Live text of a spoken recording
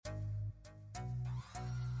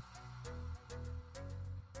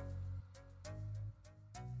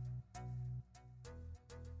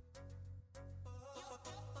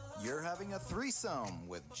You're having a threesome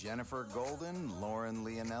with Jennifer Golden, Lauren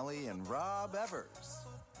Leonelli, and Rob Evers.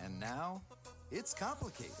 And now, it's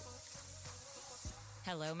complicated.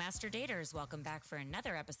 Hello, Master Daters. Welcome back for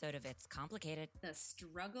another episode of It's Complicated. The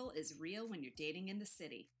struggle is real when you're dating in the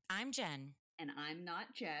city. I'm Jen. And I'm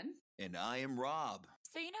not Jen. And I am Rob.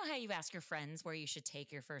 So you know how you ask your friends where you should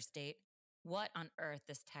take your first date? What on earth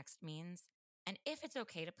this text means? And if it's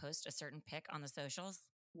okay to post a certain pic on the socials?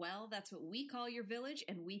 Well, that's what we call your village,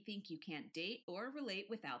 and we think you can't date or relate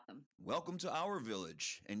without them. Welcome to our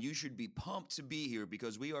village, and you should be pumped to be here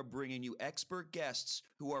because we are bringing you expert guests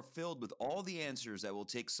who are filled with all the answers that will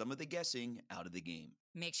take some of the guessing out of the game.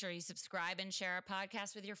 Make sure you subscribe and share our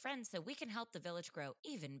podcast with your friends so we can help the village grow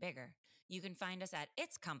even bigger. You can find us at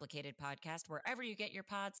It's Complicated Podcast wherever you get your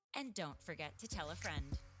pods, and don't forget to tell a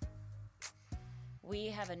friend. We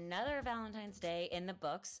have another Valentine's Day in the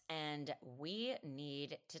books, and we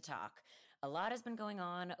need to talk. A lot has been going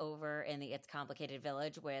on over in the It's Complicated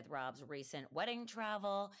Village with Rob's recent wedding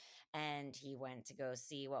travel, and he went to go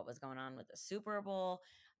see what was going on with the Super Bowl.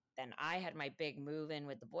 Then I had my big move in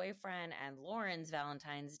with the boyfriend, and Lauren's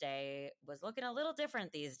Valentine's Day was looking a little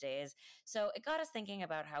different these days. So it got us thinking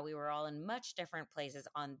about how we were all in much different places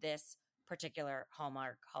on this particular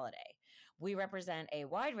Hallmark holiday. We represent a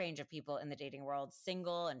wide range of people in the dating world,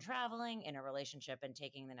 single and traveling, in a relationship and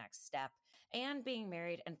taking the next step, and being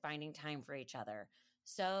married and finding time for each other.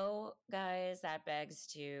 So, guys, that begs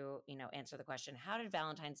to, answer the question, how did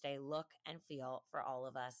Valentine's Day look and feel for all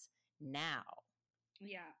of us now?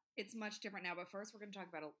 Yeah, it's much different now. But first, we're going to talk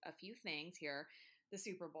about a few things here. The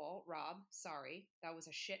Super Bowl, Rob, sorry, that was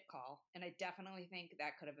a shit call. And I definitely think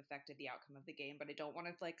that could have affected the outcome of the game, but I don't want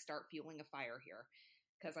to start fueling a fire here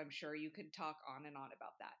because I'm sure you could talk on and on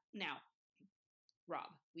about that. Now, Rob,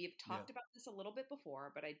 we have talked about this a little bit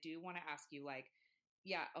before, but I do want to ask you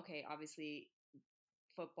okay, obviously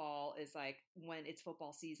football is when it's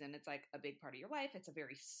football season, it's a big part of your life. It's a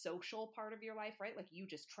very social part of your life, right? You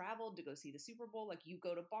just traveled to go see the Super Bowl. You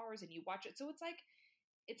go to bars and you watch it. So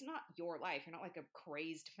it's not your life. You're not a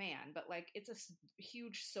crazed fan, but it's a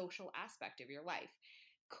huge social aspect of your life.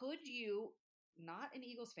 Could you, not an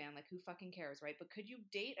Eagles fan, who fucking cares, right? But could you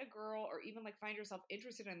date a girl or even find yourself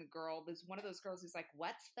interested in a girl? There's one of those girls who's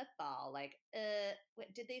what's football?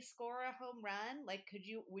 Did they score a home run?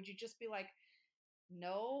 Would you just be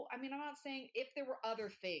no? I mean, I'm not saying if there were other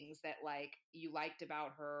things that you liked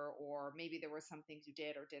about her, or maybe there were some things you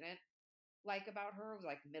did or didn't like about her,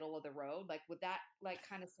 was middle of the road, would that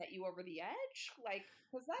kind of set you over the edge?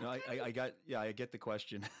 Was that? No, I get the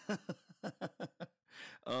question.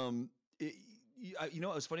 It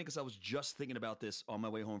was funny because I was just thinking about this on my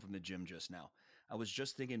way home from the gym just now. I was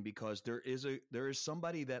just thinking because there is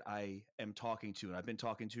somebody that I am talking to, and I've been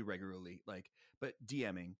talking to regularly, but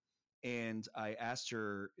DMing. And I asked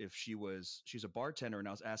her if she's a bartender, and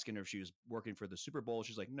I was asking her if she was working for the Super Bowl.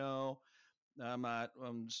 She's like, no, I'm not.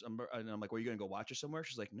 And I'm like, well, are you going to go watch it somewhere?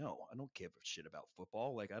 She's like, no, I don't give a shit about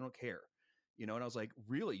football. I don't care. And I was like,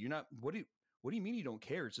 really? You're not, what do you mean you don't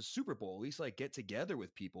care? It's a Super Bowl. At least get together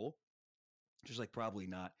with people. She's like, probably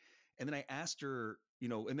not. And then I asked her,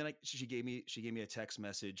 and then she gave me a text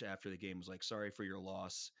message after the game, was like, sorry for your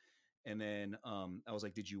loss. And then I was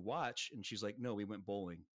like, did you watch? And she's like, no, we went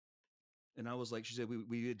bowling. And I was like, she said,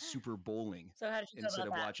 we did Super Bowling. So how did you instead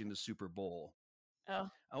of that? Watching the Super Bowl? Oh,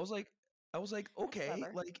 I was like, okay,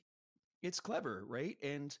 it's clever, right?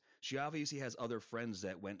 And she obviously has other friends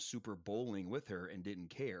that went Super Bowling with her and didn't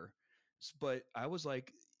care. But I was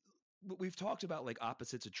like, we've talked about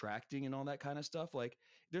opposites attracting and all that kind of stuff.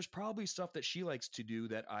 There's probably stuff that she likes to do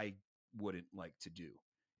that I wouldn't like to do.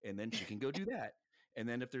 And then she can go do that. And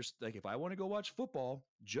then if there's if I want to go watch football,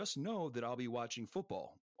 just know that I'll be watching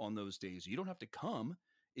football on those days. You don't have to come.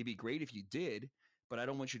 It'd be great if you did, but I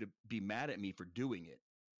don't want you to be mad at me for doing it.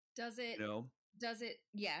 Does it, does it,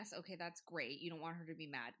 yes. Okay. That's great. You don't want her to be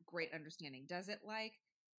mad. Great understanding. Does it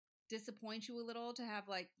disappoint you a little to have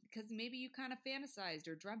because maybe you kind of fantasized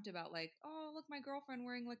or dreamt about oh, look, my girlfriend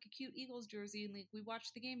wearing a cute Eagles jersey and we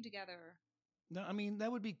watched the game together. No, I mean,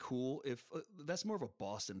 that would be cool if that's more of a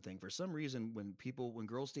Boston thing. For some reason, when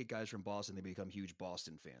girls date guys from Boston, they become huge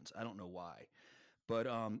Boston fans. I don't know why, but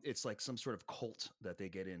it's some sort of cult that they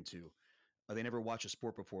get into. They never watched a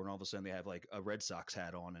sport before, and all of a sudden they have a Red Sox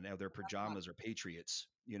hat on, and their pajamas are Patriots.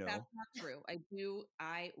 That's not true.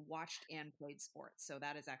 I watched and played sports, so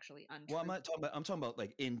that is actually untrue. Well, I'm talking about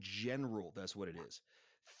in general. That's what it is.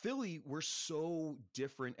 Philly, we're so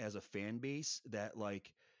different as a fan base that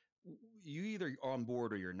you either are on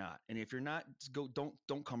board or you're not, and if you're not,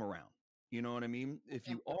 don't come around. You know what I mean? If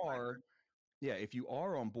you are, yeah, if you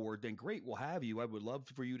are on board, then great, we'll have you. I would love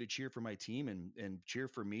for you to cheer for my team and cheer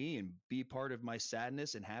for me and be part of my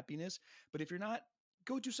sadness and happiness. But if you're not,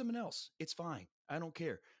 go do something else. It's fine. I don't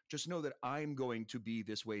care. Just know that I'm going to be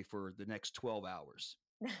this way for the next 12 hours.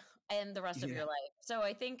 And the rest of Yeah. your life. So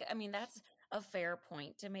I think, I mean, that's a fair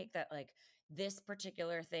point to make, that like this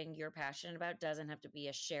particular thing you're passionate about doesn't have to be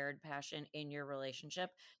a shared passion in your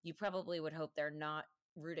relationship. You probably would hope they're not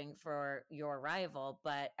rooting for your rival,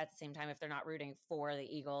 but at the same time, if they're not rooting for the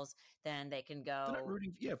Eagles, then they can They're not go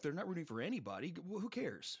rooting. Yeah, if they're not rooting for anybody, well, who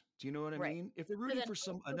cares? Do you know what I right. mean? If they're So rooting then for do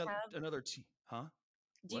you have, another team, huh?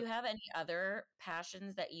 do you What? have any other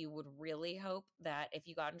passions that you would really hope that if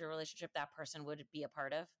you got into a relationship, that person would be a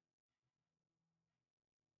part of?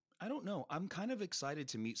 I don't know. I'm kind of excited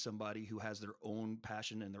to meet somebody who has their own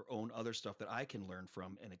passion and their own other stuff that I can learn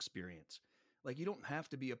from and experience. Like, you don't have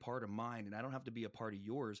to be a part of mine and I don't have to be a part of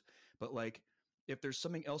yours, but like, if there's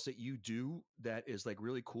something else that you do that is like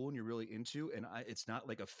really cool and you're really into and it's not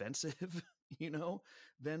like offensive,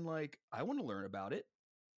 then like I want to learn about it.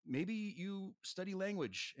 Maybe you study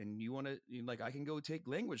language and you want to, like, I can go take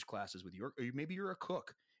language classes with you, or maybe you're a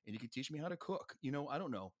cook and you can teach me how to cook. I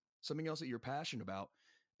don't know, something else that you're passionate about.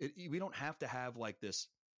 We don't have to have like this.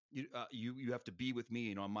 You have to be with me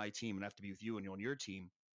and on my team, and I have to be with you and on your team.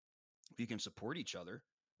 We can support each other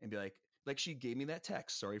and be like she gave me that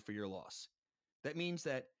text. Sorry for your loss. That means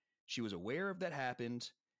that she was aware of that happened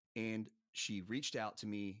and she reached out to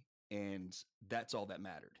me, and that's all that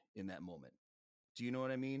mattered in that moment. Do you know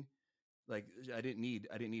what I mean? Like, I didn't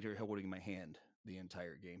need her holding my hand the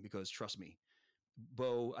entire game, because trust me,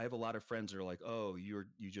 Bo, I have a lot of friends that are like, "Oh, you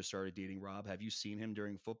just started dating Rob. Have you seen him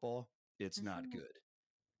during football? It's not good."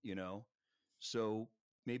 You know? So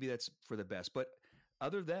maybe that's for the best. But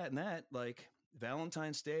other than that, like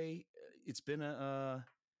Valentine's Day, it's been a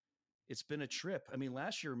trip. I mean,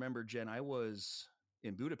 last year, remember, Jen, I was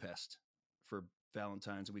in Budapest for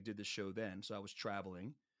Valentine's and we did the show then. So I was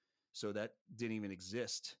traveling. So that didn't even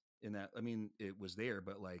exist in that. I mean, it was there,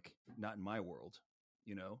 but like not in my world,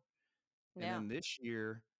 you know? And Yeah. then this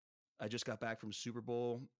year, I just got back from Super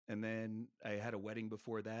Bowl, and then I had a wedding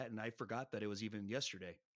before that, and I forgot that it was even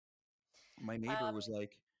yesterday. My neighbor was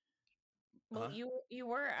like, Well, "Huh?" you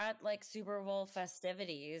were at like Super Bowl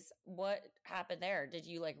festivities. What happened there? Did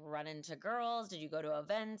you like run into girls? Did you go to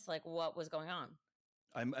events? Like what was going on?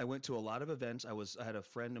 I went to a lot of events. I had a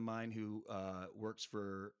friend of mine who works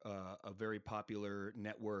for a very popular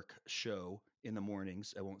network show in the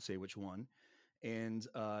mornings. I won't say which one, and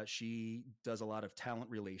she does a lot of talent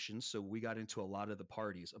relations. So we got into a lot of the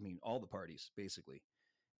parties. I mean, all the parties basically,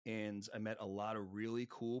 and I met a lot of really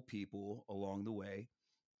cool people along the way.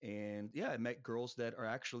 And yeah, I met girls that are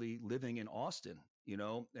actually living in Austin,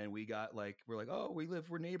 and we're like, oh,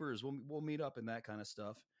 we're neighbors. We'll meet up and that kind of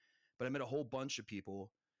stuff. But I met a whole bunch of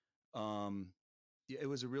people. Um, yeah, it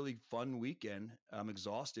was a really fun weekend. I'm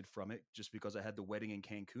exhausted from it just because I had the wedding in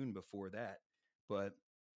Cancun before that. But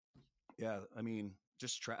yeah, I mean,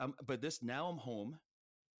 but this now I'm home.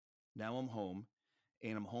 Now I'm home,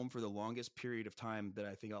 and I'm home for the longest period of time that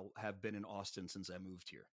I think I'll have been in Austin since I moved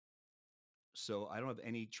here. So I don't have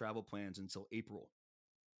any travel plans until April.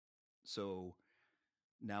 So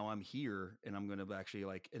now I'm here, and I'm going to actually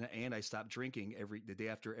and I stopped drinking the day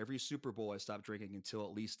after every Super Bowl. I stopped drinking until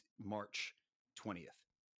at least March 20th,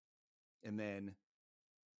 and then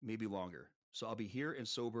maybe longer. So I'll be here and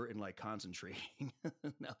sober and like concentrating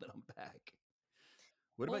now that I'm back.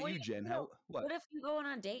 What Well, about you, Jen? What? what if you go on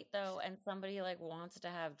a date though and somebody like wants to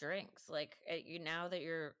have drinks? Like you, now that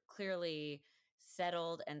you're clearly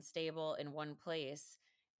settled and stable in one place,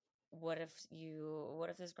 what if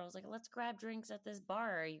this girl's like, let's grab drinks at this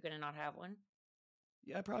bar? Are you gonna not have one?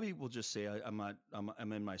 Yeah, I probably will just say I'm not.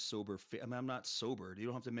 I'm in my sober. I mean, I'm not sober. You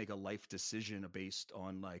don't have to make a life decision based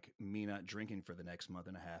on like me not drinking for the next month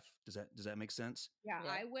and a half. Does that make sense? Yeah,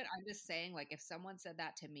 Yeah. I would. I'm just saying, like, if someone said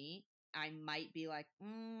that to me, I might be like,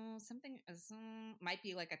 something might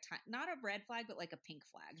be like not a red flag, but like a pink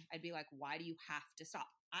flag. I'd be like, why do you have to stop?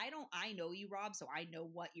 I know you, Rob, so I know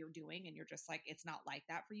what you're doing. And you're just like, it's not like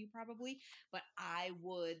that for you, probably. But I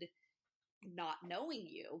would, not knowing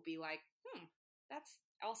you, be like, that's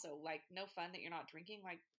also like no fun that you're not drinking.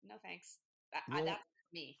 Like, no thanks. Well, That's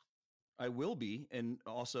me. I will be, and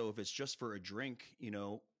also if it's just for a drink,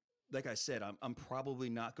 like I said, I'm probably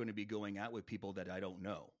not going to be going out with people that I don't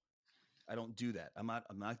know. I don't do that. I'm not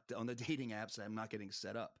on the dating apps. I'm not getting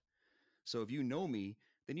set up. So if you know me,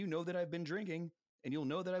 then you know that I've been drinking, and you'll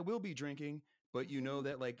know that I will be drinking, but you know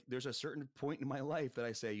that like there's a certain point in my life that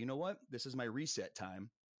I say, you know what? This is my reset time.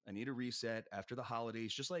 I need a reset after the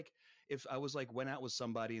holidays. Just like if I was like went out with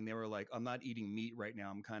somebody and they were like, I'm not eating meat right now.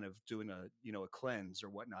 I'm kind of doing a cleanse or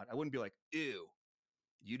whatnot. I wouldn't be like, ew,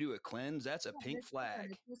 you do a cleanse? That's a pink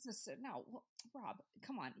flag. No, Rob,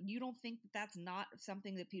 come on. You don't think that's not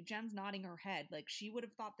something that Jen's nodding her head. Like she would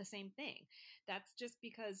have thought the same thing. That's just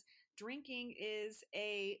because drinking is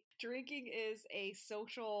a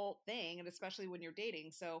social thing, and especially when you're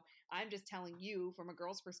dating. So I'm just telling you from a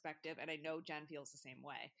girl's perspective, and I know Jen feels the same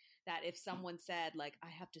way, that if someone said like I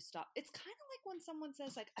have to stop, it's kind of like when someone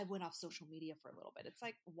says like I went off social media for a little bit. It's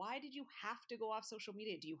like, why did you have to go off social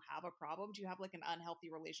media? Do you have a problem? Do you have like an unhealthy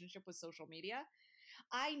relationship with social media?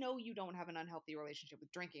 I know you don't have an unhealthy relationship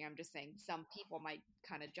with drinking. I'm just saying some people might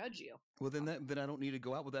kind of judge you. Well, then I don't need to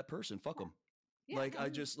go out with that person. Fuck them. Yeah, Like no, I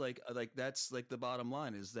just like that's like the bottom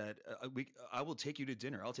line is that I will take you to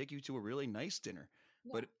dinner. I'll take you to a really nice dinner.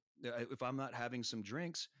 yeah. But if I'm not having some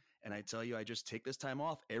drinks and I tell you I just take this time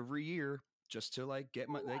off every year just to like get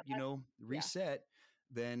my reset,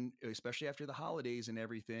 then especially after the holidays and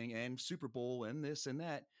everything and Super Bowl and this and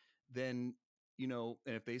that, then and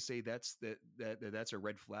if they say that's a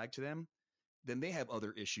red flag to them, then they have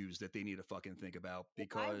other issues that they need to fucking think about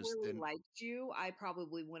If I because really then liked you, I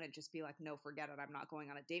probably wouldn't just be like, no, forget it. I'm not going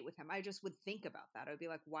on a date with him. I just would think about that. I would be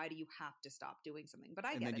like, why do you have to stop doing something? But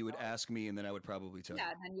I and get then it. you would Though. ask me and then I would probably tell you.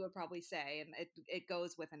 Yeah, and then you would probably say, and it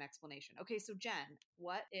goes with an explanation. Okay, so Jen,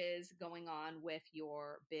 what is going on with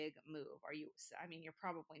your big move? I mean, you're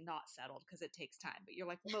probably not settled because it takes time, but you're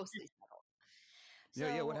like mostly settled.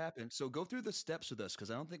 Yeah. What happened? So go through the steps with us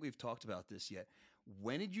because I don't think we've talked about this yet.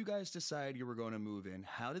 When did you guys decide you were going to move in?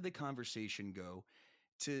 How did the conversation go?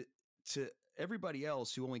 To to everybody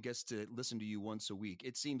else who only gets to listen to you once a week,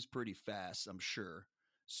 it seems pretty fast, I'm sure.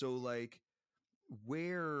 So like,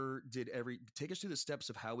 where did take us through the steps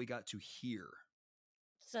of how we got to here?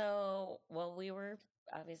 So, well, we were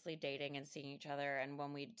obviously dating and seeing each other, and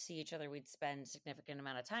when we'd see each other, we'd spend significant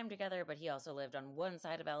amount of time together. But he also lived on one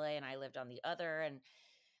side of LA, and I lived on the other. And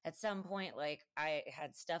at some point, like I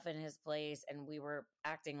had stuff in his place, and we were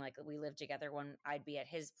acting like we lived together. When I'd be at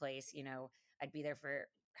his place, I'd be there for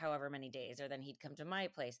however many days, or then he'd come to my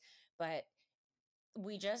place. But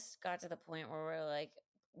we just got to the point where we're like,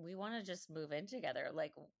 we want to just move in together.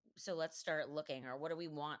 Like, so let's start looking, or what do we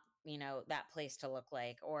want, that place to look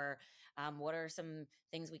like? Or what are some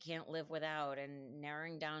things we can't live without, and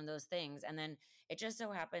narrowing down those things. And then it just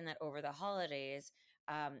so happened that over the holidays,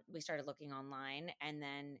 we started looking online. And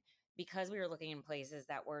then because we were looking in places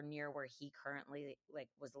that were near where he currently like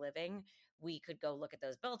was living, we could go look at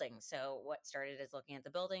those buildings. So what started as looking at the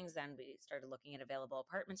buildings, then we started looking at available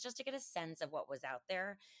apartments just to get a sense of what was out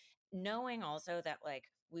there, knowing also that like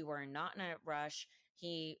we were not in a rush.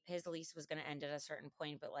 His lease was going to end at a certain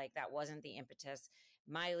point, but like that wasn't the impetus.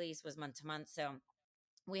 My lease was month to month. So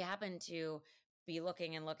we happened to be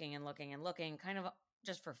looking and looking and looking and looking kind of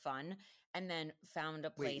just for fun, and then found a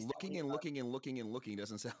place. Wait, looking and looking and looking and looking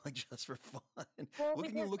doesn't sound like just for fun. Well,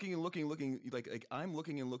 looking and looking and looking like I'm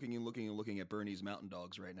looking and looking and looking and looking at Bernie's Mountain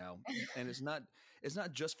Dogs right now, and it's not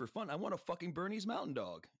just for fun. I want a fucking Bernie's Mountain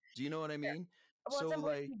Dog. Do you know what I mean? Well, So at some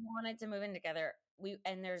point like, we wanted to move in together.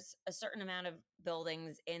 And there's a certain amount of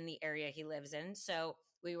buildings in the area he lives in, so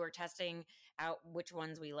we were testing out which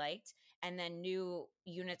ones we liked, and then new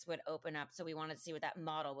units would open up. So we wanted to see what that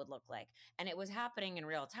model would look like, and it was happening in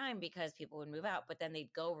real time because people would move out, but then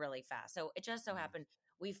they'd go really fast. So it just so happened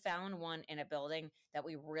we found one in a building that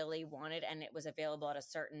we really wanted, and it was available at a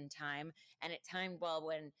certain time, and it timed well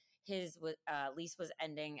when his lease was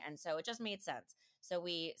ending, and so it just made sense. So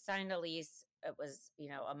we signed a lease. It was,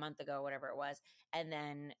 a month ago, whatever it was. And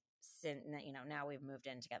then since, now we've moved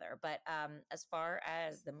in together. But as far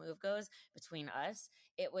as the move goes between us,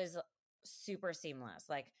 it was super seamless.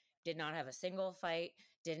 Like, did not have a single fight.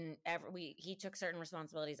 Didn't ever, he took certain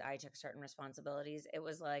responsibilities. I took certain responsibilities. It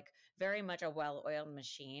was like very much a well-oiled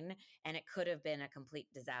machine, and it could have been a complete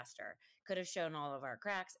disaster. Could have shown all of our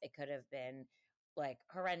cracks. It could have been like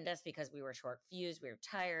horrendous because we were short fused, we were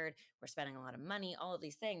tired, we're spending a lot of money, all of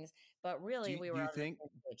these things. But really, we were on the same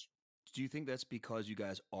page. Do you think that's because you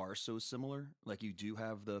guys are so similar? Like you do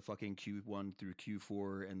have the fucking Q1 through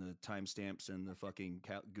Q4 and the timestamps and the fucking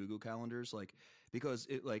Google calendars? Like, because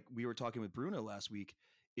it, like we were talking with Bruno last week,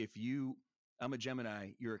 I'm a Gemini,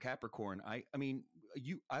 you're a Capricorn. I mean,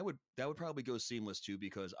 that would probably go seamless too,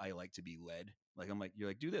 because I like to be led. Like, I'm like, you're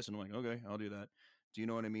like, do this. And I'm like, okay, I'll do that. Do you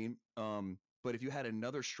know what I mean? But if you had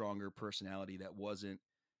another stronger personality that wasn't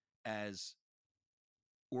as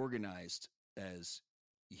organized as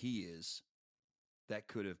he is, that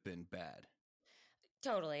could have been bad.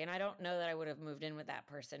 Totally. And I don't know that I would have moved in with that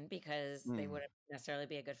person because they wouldn't necessarily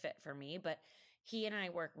be a good fit for me. But he and I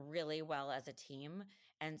work really well as a team.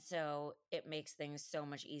 And so it makes things so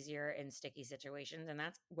much easier in sticky situations. And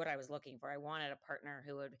that's what I was looking for. I wanted a partner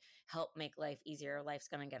who would help make life easier. Life's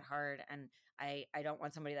going to get hard. And I don't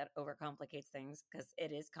want somebody that overcomplicates things because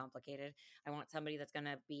it is complicated. I want somebody that's going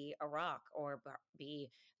to be a rock or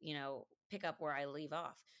be, pick up where I leave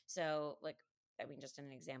off. So, like, I mean, just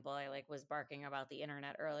an example, I was barking about the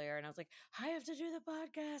internet earlier and I was like, I have to do the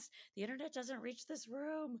podcast. The internet doesn't reach this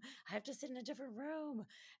room. I have to sit in a different room.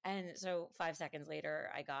 And so 5 seconds later,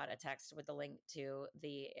 I got a text with the link to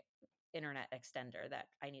the internet extender that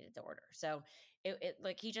I needed to order. So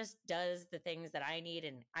he just does the things that I need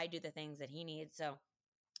and I do the things that he needs. So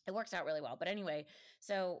it works out really well. But anyway,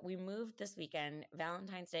 so we moved this weekend.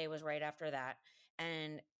 Valentine's Day was right after that.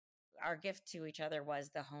 And our gift to each other was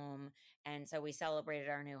the home. And so we celebrated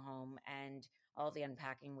our new home and all the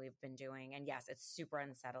unpacking we've been doing. And yes, it's super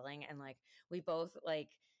unsettling. And we both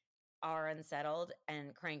are unsettled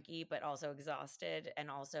and cranky, but also exhausted and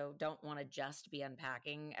also don't want to just be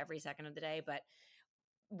unpacking every second of the day. But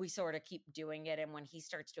we sort of keep doing it. And when he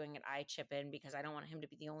starts doing it, I chip in because I don't want him to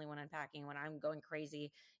be the only one unpacking. When I'm going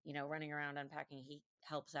crazy, running around unpacking, he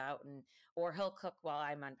helps out or he'll cook while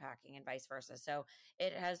I'm unpacking and vice versa. So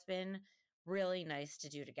it has been really nice to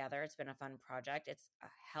do together. It's been a fun project. It's a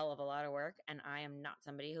hell of a lot of work. And I am not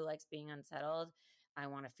somebody who likes being unsettled. I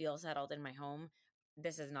want to feel settled in my home.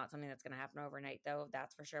 This is not something that's going to happen overnight, though.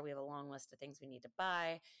 That's for sure. We have a long list of things we need to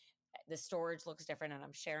buy. The storage looks different and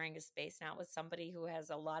I'm sharing a space now with somebody who has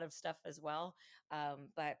a lot of stuff as well.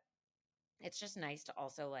 But it's just nice to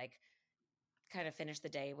also kind of finish the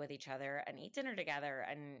day with each other and eat dinner together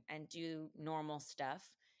and do normal stuff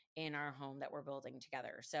in our home that we're building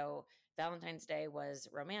together. So Valentine's Day was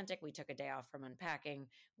romantic. We took a day off from unpacking.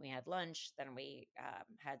 We had lunch, then we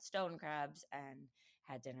had stone crabs and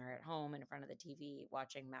had dinner at home in front of the TV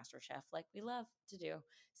watching MasterChef like we love to do.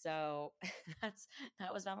 So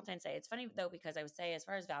that was Valentine's Day. It's funny though, because I would say as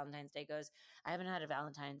far as Valentine's Day goes, I haven't had a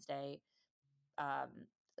Valentine's Day um,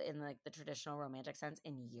 in the traditional romantic sense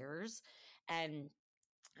in years. And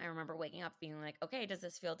I remember waking up being like, okay, does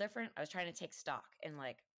this feel different? I was trying to take stock in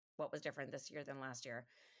what was different this year than last year.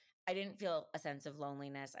 I didn't feel a sense of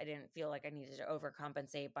loneliness. I didn't feel like I needed to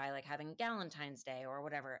overcompensate by having Galentine's Day or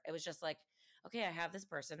whatever. It was just okay, I have this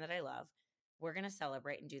person that I love. We're going to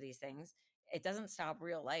celebrate and do these things. It doesn't stop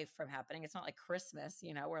real life from happening. It's not like Christmas,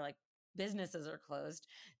 where businesses are closed.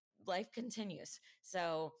 Life continues.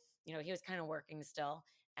 So, he was kind of working still.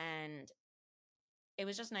 And it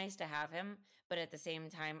was just nice to have him. But at the same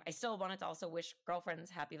time, I still wanted to also wish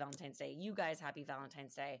girlfriends happy Valentine's Day, you guys happy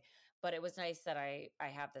Valentine's Day. But it was nice that I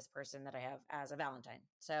have this person that I have as a Valentine.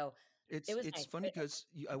 So it was It's nice. funny because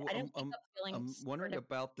I didn't wake up feeling I'm super wondering different.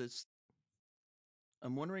 about this.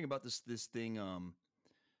 I'm wondering about this thing. How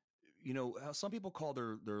some people call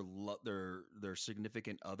their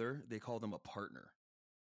significant other, they call them a partner,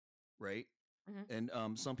 right? Mm-hmm.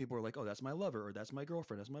 And some people are like, oh, that's my lover, or that's my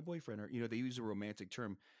girlfriend, that's my boyfriend, or they use a romantic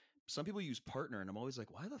term. Some people use partner, and I'm always like,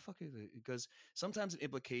 why the fuck is it? Because sometimes it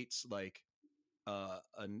implicates a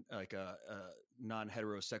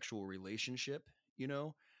non-heterosexual relationship,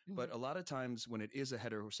 Mm-hmm. but a lot of times when it is a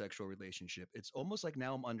heterosexual relationship, it's almost like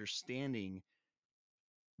now I'm understanding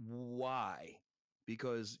why,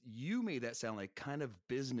 because you made that sound like kind of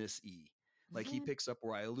business-y. Like he picks up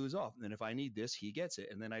where I lose off. And then if I need this, he gets it.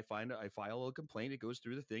 And then I file a complaint. It goes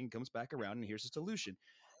through the thing, comes back around, and here's the solution.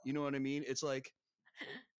 You know what I mean? It's like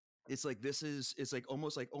it's like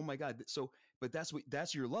almost like, oh my God. So, but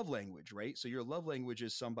that's your love language, right? So your love language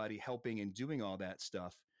is somebody helping and doing all that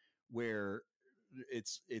stuff where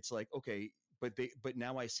it's like, okay, but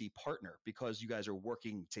now I see partner because you guys are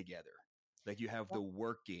working together. Like you have the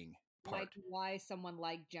working part. Why someone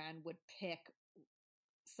like Jen would pick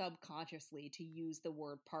subconsciously to use the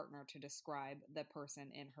word partner to describe the person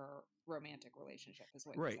in her romantic relationship is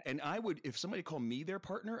what you're Right. saying. And I would, if somebody called me their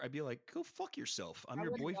partner, I'd be like, go fuck yourself. I'm I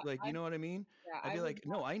your would boyfriend. Like, you know what I mean? Yeah, I'd I be would like,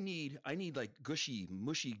 no, I need like gushy,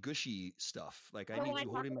 mushy, gushy stuff. Like I But need when I you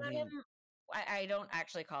talk holding my about hand. him, I don't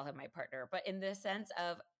actually call him my partner, but in the sense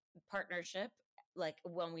of partnership,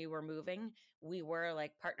 when we were moving, we were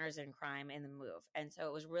like partners in crime in the move. And so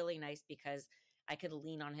it was really nice because I could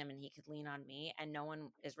lean on him and he could lean on me, and no one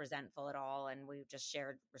is resentful at all. And we just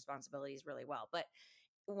shared responsibilities really well. But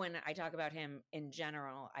when I talk about him in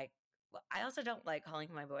general, I also don't like calling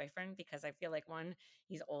him my boyfriend because I feel like one,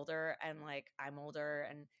 he's older and I'm older,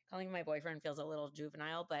 and calling him my boyfriend feels a little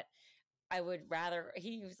juvenile, but I would rather,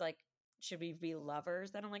 he was like, should we be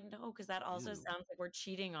lovers? Then I'm like, no, because that also Ew. sounds like we're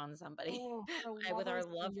cheating on somebody Oh, the with our lovers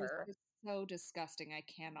thing is lover. just so disgusting. I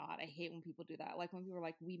cannot. I hate when people do that. Like when people are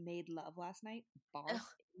like, "We made love last night." Barf Ugh,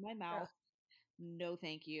 in my ugh. mouth. no,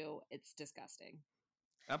 thank you. It's disgusting.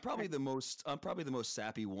 I'm probably the most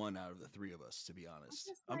sappy one out of the three of us, to be honest.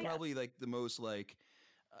 just I'm like- probably like the most like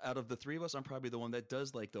out of the three of us, I'm probably the one that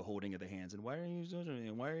does like the holding of the hands and why are you doing it?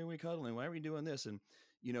 And why are we cuddling? Why are we doing this? And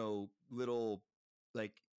little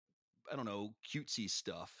like I don't know, cutesy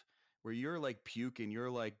stuff where you're like puke and you're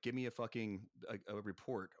like, give me a fucking a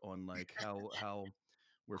report on like how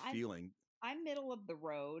we're feeling. I'm middle of the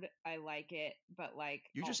road. I like it, but like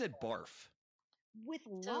You just said barf. With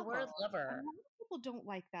It's the lover. word lover. A lot of people don't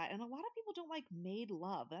like that, and a lot of people don't like made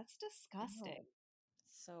love. That's disgusting. No.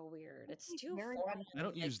 So weird. That's It's too very formal. I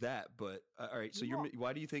don't use that, but all right. So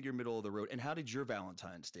why do you think you're middle of the road? And how did your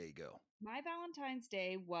Valentine's Day go? My Valentine's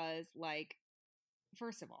Day was like,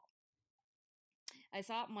 first of all, I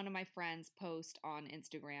saw one of my friends post on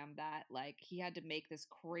Instagram that like he had to make this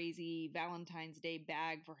crazy Valentine's Day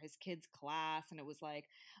bag for his kids' class, and it was like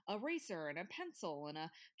a eraser and a pencil and a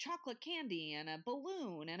chocolate candy and a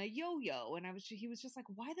balloon and a yo-yo, and he was just like,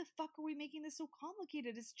 why the fuck are we making this so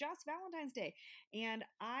complicated? It's just Valentine's Day. And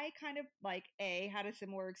I kind of like had a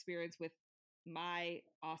similar experience with my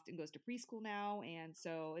Austin goes to preschool now, and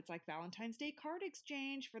so it's like Valentine's Day card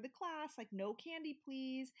exchange for the class, like no candy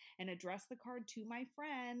please, and address the card to my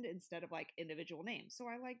friend instead of like individual names. So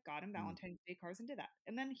I like got him Valentine's Day cards and did that.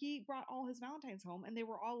 And then he brought all his Valentines home, and they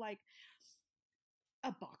were all like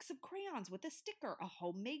a box of crayons with a sticker, a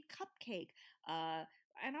homemade cupcake,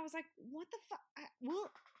 and I was like, what the fuck?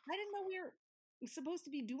 I didn't know we were supposed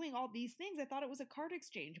to be doing all these things. I thought it was a card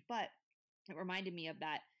exchange, but it reminded me of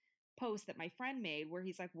that post that my friend made where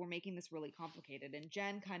he's like, we're making this really complicated. And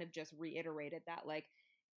Jen kind of just reiterated that, like,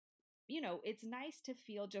 it's nice to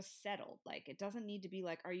feel just settled. Like, it doesn't need to be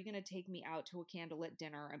like, are you going to take me out to a candlelit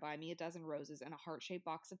dinner and buy me a dozen roses and a heart-shaped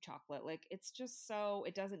box of chocolate? Like, it's just so,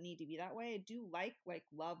 it doesn't need to be that way. I do like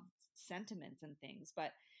love sentiments and things,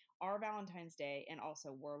 but our Valentine's Day, and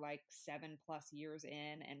also we're like 7+ years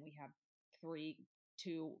in, and we have 2/3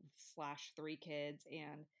 kids,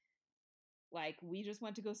 and like, we just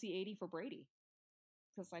went to go see 80 for Brady.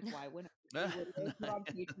 Because, like, why wouldn't we? We put on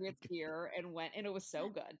Patriots gear and went, and it was so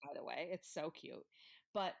good, by the way. It's so cute.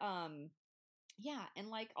 But, yeah. And,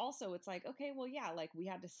 like, also, it's like, okay, well, yeah, like, we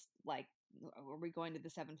had to, like, are we going to the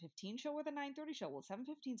 7:15 show or the 9:30 show? Well,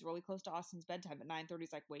 7:15 is really close to Austin's bedtime, but 9:30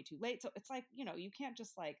 is, like, way too late. So it's like, you can't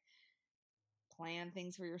just, like, plan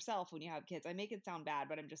things for yourself when you have kids. I make it sound bad,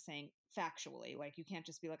 but I'm just saying factually, like, you can't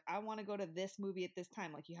just be like, I want to go to this movie at this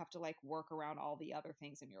time. Like, you have to like work around all the other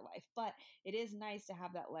things in your life. But it is nice to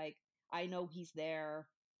have that, like, I know he's there,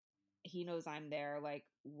 he knows I'm there, like,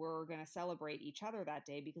 we're gonna celebrate each other that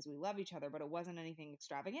day because we love each other. But it wasn't anything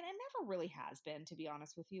extravagant. It never really has been, to be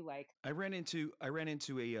honest with you. Like, I ran into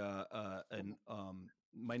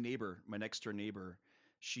my neighbor, my next door neighbor.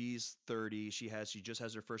 She's 30. She just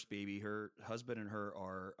has her first baby. Her husband and her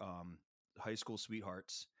are high school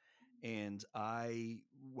sweethearts. And I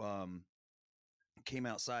came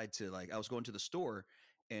outside to, like, I was going to the store,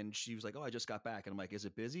 and she was like, oh, I just got back. And I'm like, is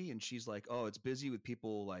it busy? And she's like, oh, it's busy with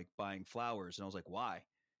people like buying flowers. And I was like, why?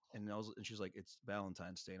 And she's like, it's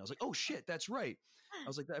Valentine's Day. And I was like, oh shit, that's right. I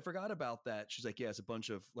was like, I forgot about that. She's like, yeah, it's a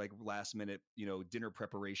bunch of like last minute, dinner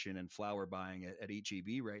preparation and flower buying at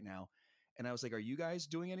HEB right now. And I was like, are you guys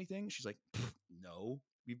doing anything? She's like, no,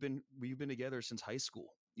 we've been together since high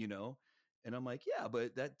school, And I'm like, yeah,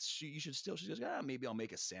 but you should still. She goes, maybe I'll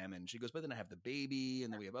make a salmon. She goes, but then I have the baby,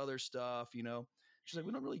 and then we have other stuff, She's like,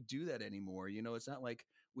 we don't really do that anymore. It's not like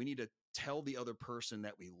we need to tell the other person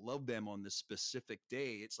that we love them on this specific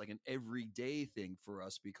day. It's like an everyday thing for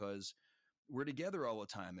us because we're together all the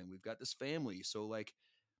time and we've got this family. So like,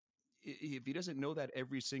 if he doesn't know that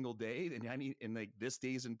every single day, then and like this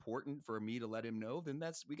day is important for me to let him know, then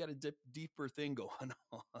we got a deeper thing going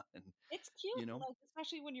on. it's cute, like,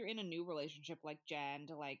 especially when you're in a new relationship like Jen,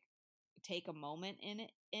 to like take a moment in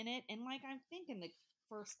it. And like, I'm thinking the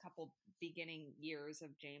first couple beginning years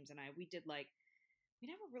of James and I, we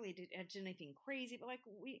never really did anything crazy, but like,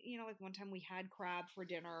 we, like one time we had crab for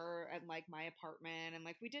dinner at like my apartment, and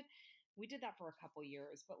like we did that for a couple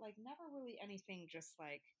years, but like never really anything, just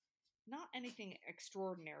like not anything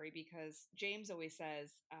extraordinary, because James always says,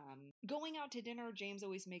 going out to dinner, James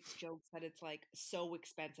always makes jokes that it's like so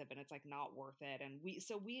expensive and it's like not worth it. And we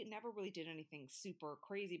never really did anything super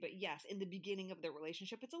crazy, but yes, in the beginning of the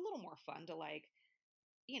relationship, it's a little more fun to like,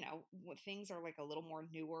 when things are like a little more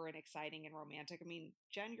newer and exciting and romantic. I mean,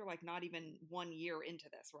 Jen, you're like not even 1 year into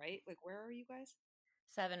this, right? Like, where are you guys?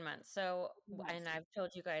 7 months. So, Months. and I've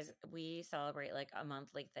told you guys we celebrate like a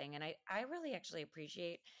monthly thing, and I really actually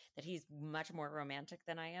appreciate that he's much more romantic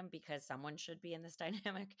than I am because someone should be in this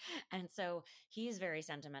dynamic. And so he's very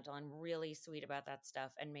sentimental and really sweet about that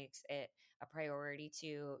stuff and makes it a priority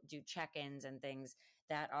to do check-ins and things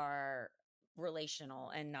that are relational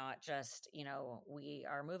and not just, we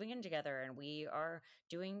are moving in together and we are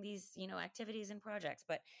doing these, activities and projects.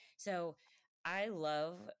 But so I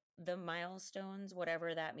love the milestones,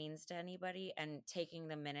 whatever that means to anybody, and taking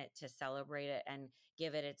the minute to celebrate it and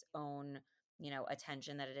give it its own,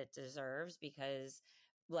 attention that it deserves because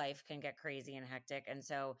life can get crazy and hectic. And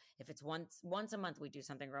so if it's once a month we do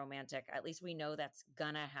something romantic, at least we know that's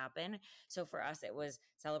gonna happen. So for us it was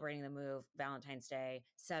celebrating the move, Valentine's Day,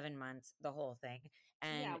 7 months, the whole thing.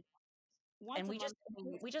 Yeah, And once a we just month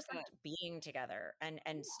thing is we just good. liked being together and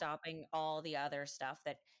Yeah. stopping all the other stuff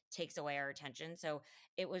that takes away our attention. So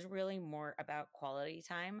it was really more about quality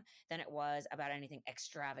time than it was about anything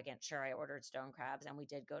extravagant. Sure, I ordered stone crabs and we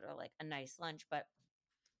did go to like a nice lunch, but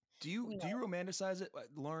Do you romanticize it,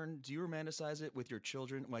 Lauren? Do you romanticize it with your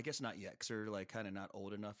children? Well, I guess not yet because they're like kind of not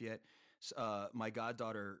old enough yet. My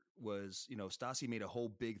goddaughter was, Stassi made a whole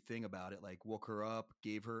big thing about it. Like woke her up,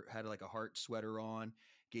 had like a heart sweater on,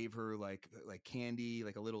 gave her like candy,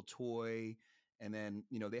 like a little toy, and then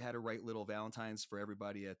they had to write little Valentines for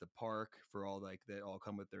everybody at the park for all like they all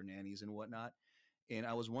come with their nannies and whatnot. And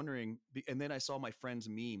I was wondering, and then I saw my friend's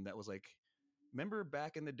meme that was like, remember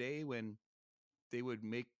back in the day when they would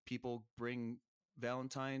make people bring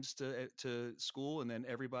Valentines to school, and then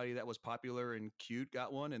everybody that was popular and cute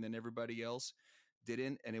got one, and then everybody else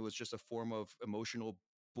didn't, and it was just a form of emotional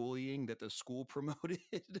bullying that the school promoted.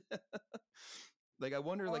 Like, I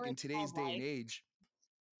wonder, Or like in it's today's called day and life. age,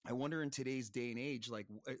 like,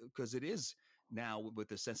 because it is now with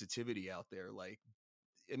the sensitivity out there, like,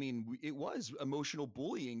 I mean, it was emotional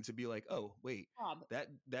bullying to be like, oh, wait, Rob,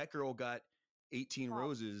 that girl got 18 Rob,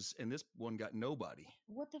 roses and this one got nobody.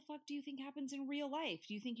 what the fuck do you think happens in real life?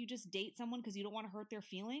 Do you think you just date someone because you don't want to hurt their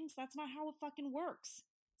feelings? That's not how it fucking works.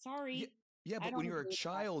 Yeah, Sorry. yeah, I but don't when you're a agree with that.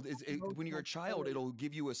 child, That's when you're a emotional child, bullying. it'll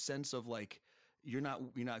give you a sense of like you're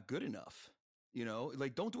not good enough.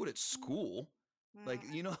 Like don't do it at school. Like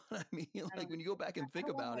you know what I mean? I Like don't when you go back and I think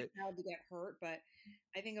don't want about my it, child to get hurt, but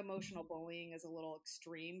I think emotional bullying is a little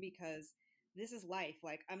extreme because this is life.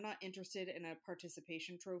 Like, I'm not interested in a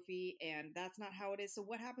participation trophy, and that's not how it is. So,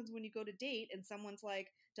 what happens when you go to date and someone's like,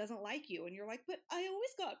 doesn't like you, and you're like, but I always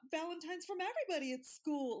got Valentine's from everybody at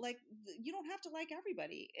school? Like, you don't have to like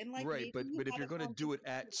everybody. And, like, right? maybe you But if had you're a going to do it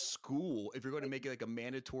conversation at school, if you're going to like, make it like a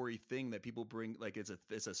mandatory thing that people bring, like it's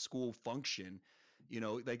a school function,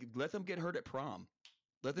 like let them get hurt at prom.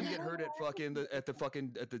 Let them get hurt at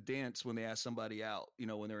the dance when they ask somebody out,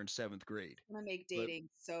 when they're in seventh grade. going to make Let dating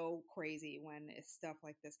so crazy when stuff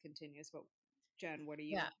like this continues. But, Jen, what are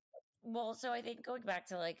you? yeah. Well, so I think going back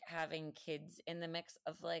to like having kids in the mix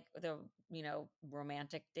of like the,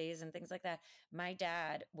 romantic days and things like that, my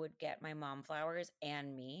dad would get my mom flowers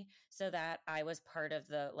and me so that I was part of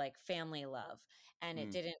the like family love. And it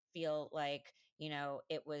mm. didn't feel like,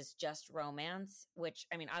 it was just romance, which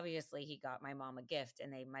I mean, obviously he got my mom a gift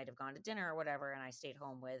and they might have gone to dinner or whatever. And I stayed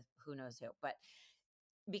home with who knows who. But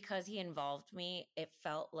because he involved me, it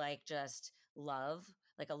felt like just love,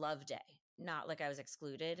 like a love day, not like I was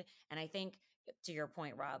excluded. And I think to your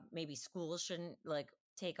point, Rob, maybe schools shouldn't like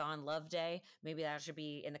take on love day. Maybe that should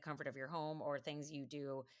be in the comfort of your home or things you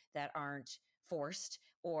do that aren't forced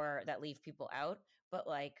or that leave people out. But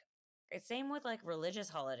like, it's same with like religious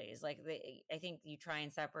holidays. Like I think you try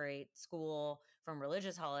and separate school from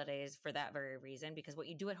religious holidays for that very reason, because what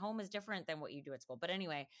you do at home is different than what you do at school. But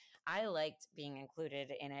anyway, I liked being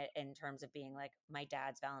included in it in terms of being like my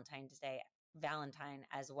dad's Valentine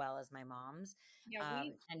as well as my mom's. Yeah,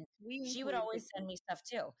 And we she would include the always send me stuff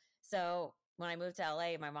too. So when I moved to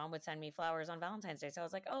LA, my mom would send me flowers on Valentine's Day. So I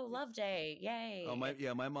was like, oh, love day. Oh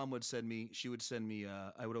Yay. my mom would send me. She would send me.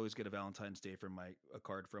 I would always get a Valentine's Day a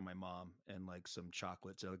card from my mom and like some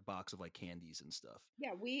chocolates, and a box of like candies and stuff.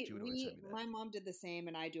 Yeah, She would always send me that. my mom did the same,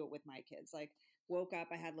 and I do it with my kids. Like, woke up,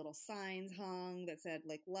 I had little signs hung that said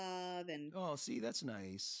like love and Oh, see, that's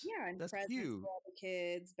nice. yeah, and That's presents cute. for all the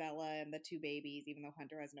kids, Bella and the two babies, even though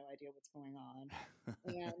Hunter has no idea what's going on.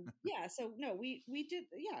 And yeah, so no, we did.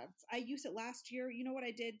 Yeah, I used it last year. You know what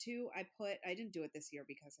I did too? I didn't do it this year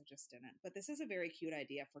because I just didn't. But this is a very cute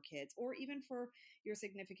idea for kids, or even for your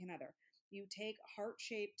significant other. You take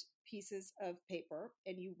heart-shaped pieces of paper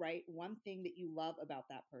and you write one thing that you love about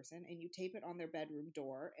that person, and you tape it on their bedroom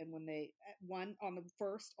door. And when they one on the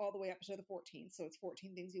first all the way up to the 14th, so it's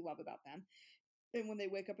 14 things you love about them. And when they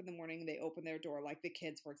wake up in the morning, they open their door, like the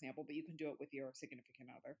kids, for example, but you can do it with your significant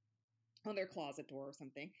other on their closet door or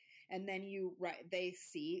something. And then they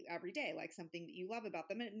see every day like something that you love about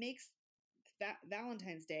them. And it makes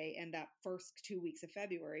Valentine's Day and that first 2 weeks of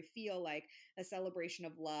February feel like a celebration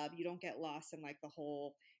of love. You don't get lost in like the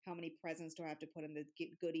whole how many presents do I have to put in the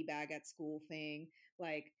goodie bag at school thing.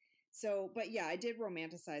 Like, so, but yeah, I did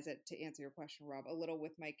romanticize it, to answer your question, Rob, a little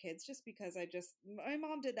with my kids, just because my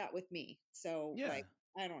mom did that with me. So Yeah. like,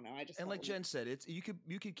 I don't know. I just And felt like Jen said, it's you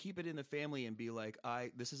could keep it in the family and be like,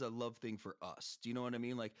 this is a love thing for us. Do you know what I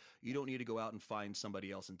mean? Like you don't need to go out and find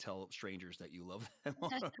somebody else and tell strangers that you love them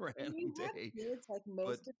on a when random you have day. kids, like But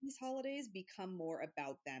most of these holidays become more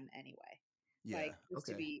about them anyway. yeah, Like just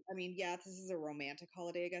to okay. be, I mean, yeah, this is a romantic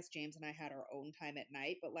holiday. I guess James and I had our own time at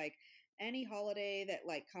night, but like any holiday that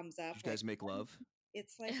like comes up, Did you guys make love?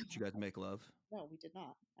 it's like, Did you guys make love? no, we did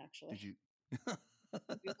not actually. Did you?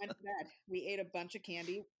 We went to bed. We ate a bunch of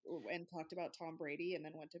candy and talked about Tom Brady, and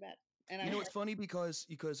then went to bed. And You know, it's funny because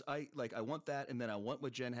I want that, and then I want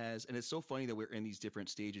what Jen has, and it's so funny that we're in these different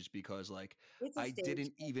stages because like it's a I stage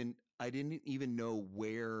didn't thing. even know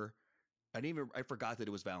where I forgot that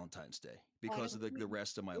it was Valentine's Day because of Honestly, the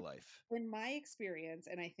rest of my life. in my experience,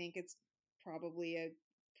 and I think it's probably a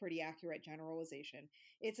pretty accurate generalization,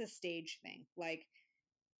 it's a stage thing.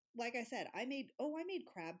 Like I said, I made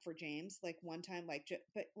crab for James like one time,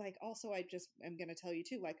 but like also I just am gonna tell you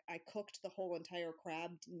too, like I cooked the whole entire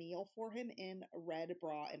crab meal for him in a red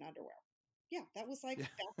bra and underwear. Yeah, that was like Yeah.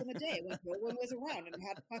 back in the day when no one was around and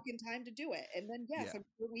had fucking time to do it. And then yes, Yeah. I'm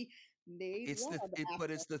sure we made love But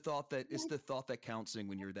after. it's the thought that it's Like, the thought that counts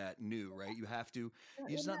when you're that new, right? You have to.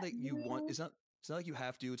 It's in not that that you want. new, It's not like you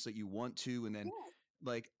have to. It's that you want to, and then yeah,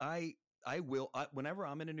 like whenever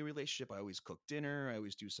I'm in a new relationship, I always cook dinner. I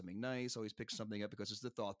always do something nice. I always pick something up because it's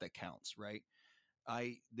the thought that counts, right?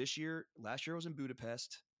 Last year I was in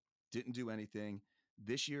Budapest, didn't do anything.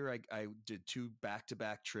 This year I did 2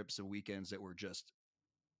 back-to-back trips of weekends that were just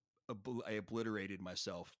I obliterated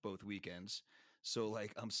myself both weekends. So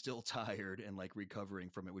like I'm still tired and like recovering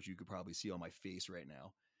from it, which you could probably see on my face right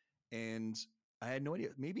now. And I had no idea.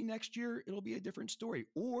 Maybe next year it'll be a different story,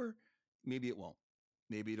 or maybe it won't.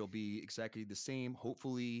 Maybe it'll be exactly the same.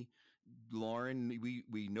 Hopefully, Lauren,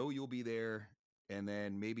 we know you'll be there, and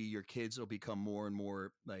then maybe your kids will become more and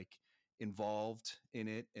more like involved in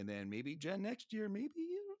it, and then maybe Jen next year, maybe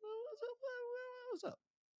you don't know what's up.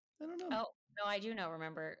 I don't know. Oh, no, I do know.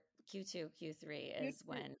 Remember, Q2, Q3 is Q2,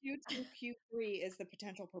 when. Q2, Q3 is the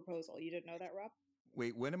potential proposal. You didn't know that, Rob?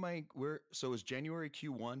 Wait, when am I? Where? So is January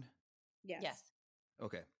Q1? Yes. Yes.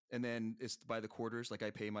 Okay, and then it's by the quarters. Like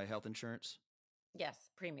I pay my health insurance. Yes,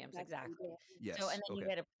 premiums, That's what we exactly. do. So, and Yes. then you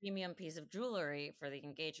Okay. get a premium piece of jewelry for the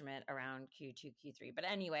engagement around Q2, Q3. But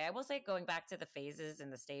anyway, I will say, going back to the phases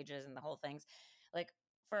and the stages and the whole things, like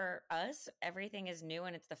for us, everything is new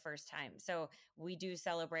and it's the first time. So we do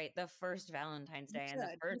celebrate the first Valentine's You Day and the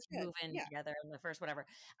should. You first should. move in Yeah. together and the first whatever.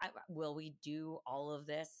 Will we do all of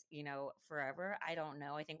this, forever? I don't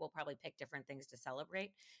know. I think we'll probably pick different things to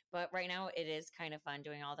celebrate. But right now, it is kind of fun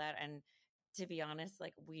doing all that. And to be honest,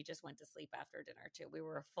 like we just went to sleep after dinner too. We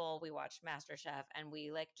were full. We watched MasterChef and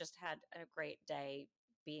we like just had a great day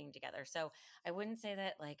being together. So I wouldn't say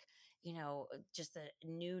that just the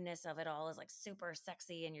newness of it all is like super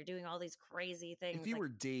sexy and you're doing all these crazy things. If you Like, were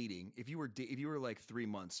dating, if you were like 3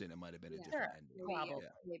 months in, it might have been a Yeah. different sure, ending. Maybe, probably.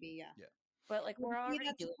 maybe, yeah. Yeah. But like we're See, already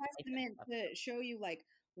that's a doing like this testament stuff. to show you, like,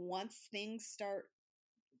 once things start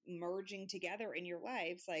merging together in your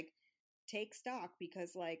lives, like, take stock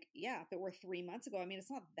because, like, yeah, if it were 3 months ago, I mean, it's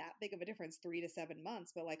not that big of a difference, 3 to 7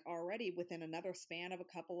 months, but like already within another span of a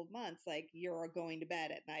couple of months, like you're going to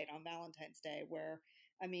bed at night on Valentine's Day. Where,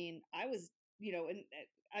 I mean, I was, and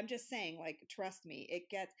I'm just saying, like, trust me, it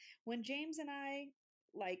gets when James and I,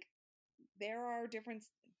 like, there are different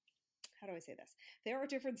how do I say this? There are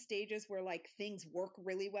different stages where like things work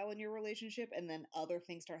really well in your relationship and then other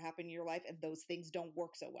things start happening in your life and those things don't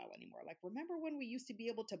work so well anymore. Like, remember when we used to be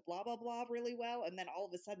able to blah blah blah really well and then all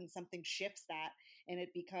of a sudden something shifts that and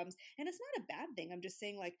it becomes, and it's not a bad thing. I'm just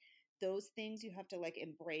saying, like, those things you have to like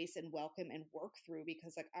embrace and welcome and work through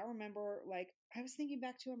because, like, I remember, like, I was thinking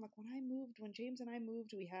back to, I'm like, when James and I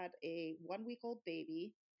moved, we had a 1 week old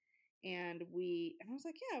baby and I was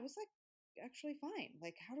like, yeah, it was like actually fine.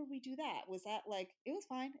 Like, how did we do that? Was that like, it was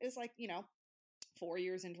fine. It was like, 4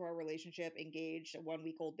 years into our relationship, engaged, a 1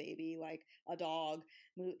 week old baby, like a dog,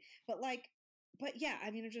 but like, but yeah, I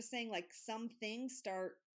mean, I'm just saying, like, some things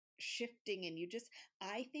start shifting and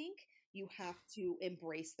I think you have to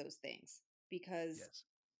embrace those things because Yes.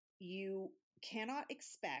 you cannot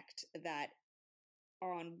expect that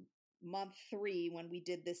on month 3 when we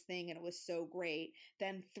did this thing and it was so great.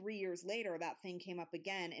 Then 3 years later, that thing came up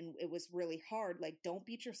again and it was really hard. Like, don't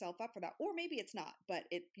beat yourself up for that. Or maybe it's not, but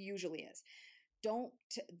it usually is. Don't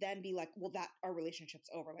then be like, well, that our relationship's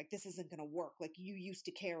over. Like, this isn't going to work. Like, you used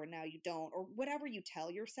to care and now you don't, or whatever you tell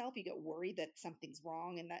yourself. You get worried that something's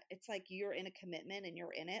wrong, and that it's like you're in a commitment and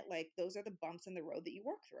you're in it. Like, those are the bumps in the road that you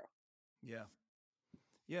work through. Yeah.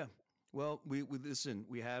 Yeah. Well, we listen,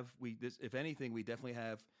 this, if anything, we definitely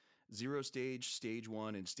have 0 stage, stage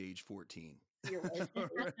 1, and stage 14. You're right.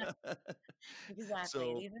 Exactly.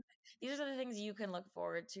 So, These are the things you can look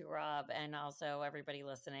forward to, Rob, and also everybody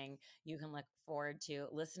listening. You can look forward to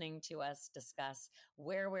listening to us discuss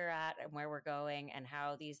where we're at and where we're going and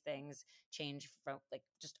how these things change from like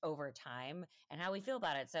just over time and how we feel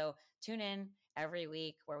about it. So tune in every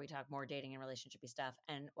week where we talk more dating and relationshipy stuff.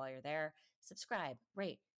 And while you're there, subscribe,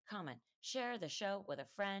 rate, comment, share the show with a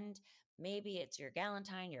friend. Maybe it's your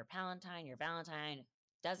Galentine, your Palentine, your Valentine.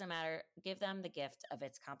 Doesn't matter. Give them the gift of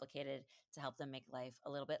It's Complicated to help them make life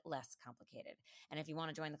a little bit less complicated. And if you want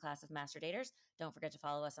to join the class of master daters, don't forget to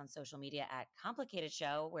follow us on social media at Complicated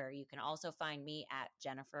Show, where you can also find me at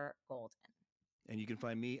Jennifer Golden. and you can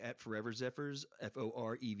find me at Forever Zephyrs,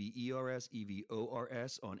 Forevers,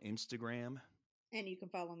 EVORS on Instagram. And you can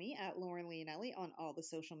follow me at Lauren Leonelli on all the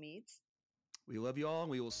social medias. We love you all,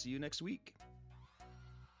 and we will see you next week.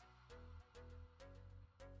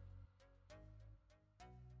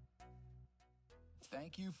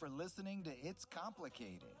 Thank you for listening to It's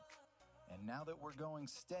Complicated. And now that we're going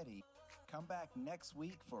steady, come back next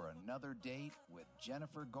week for another date with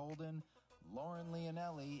Jennifer Golden, Lauren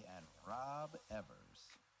Leonelli, and Rob Evers.